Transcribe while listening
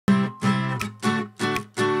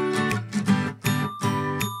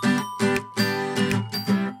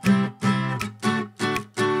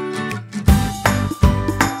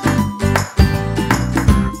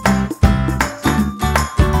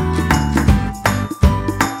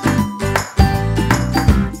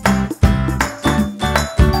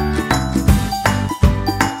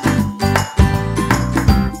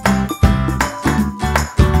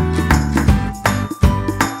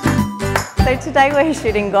today we're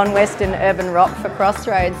shooting Gone West and Urban Rock for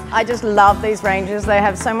Crossroads. I just love these ranges. They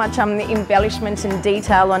have so much embellishment and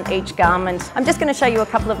detail on each garment. I'm just going to show you a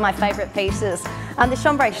couple of my favourite pieces. The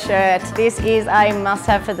chambray shirt, this is a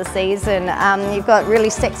must-have for the season. You've got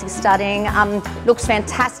really sexy studding, looks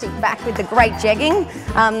fantastic back with the great jegging.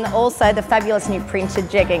 Also the fabulous new printed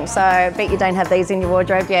jegging, so I bet you don't have these in your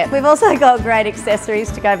wardrobe yet. We've also got great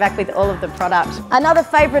accessories to go back with all of the product. Another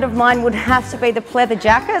favourite of mine would have to be the pleather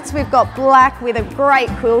jackets. We've got black with a great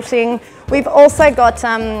quilting. We've also got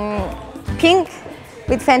pink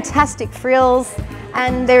with fantastic frills,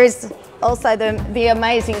 and there is also the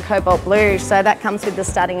amazing cobalt blue, so that comes with the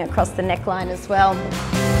studding across the neckline as well.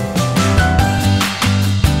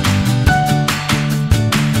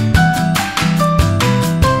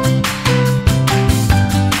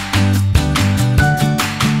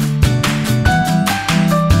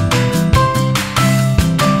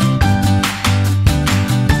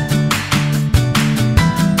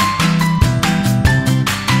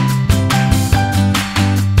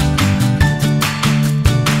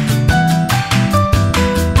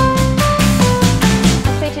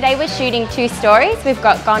 Today we're shooting two stories. We've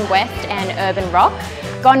got Gone West and Urban Rock.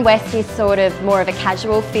 Gone West is sort of more of a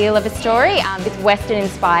casual feel of a story. It's Western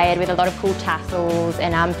inspired with a lot of cool tassels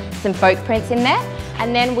and some folk prints in there.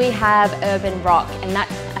 And then we have Urban Rock, and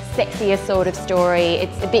that's a sexier sort of story.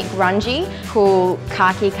 It's a bit grungy, cool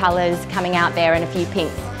khaki colours coming out there and a few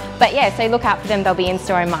pinks. But yeah, so look out for them, they'll be in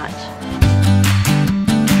store in March.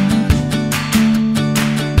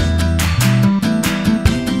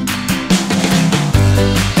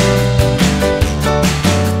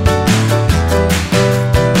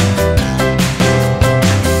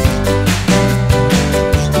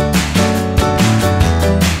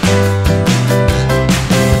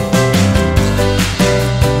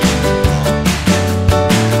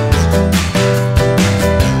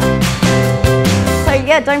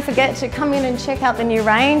 Yeah, don't forget to come in and check out the new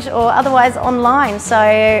range, or otherwise online. So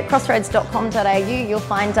crossroads.com.au, you'll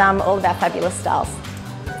find all of our fabulous styles.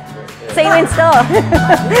 See you in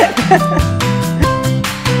store.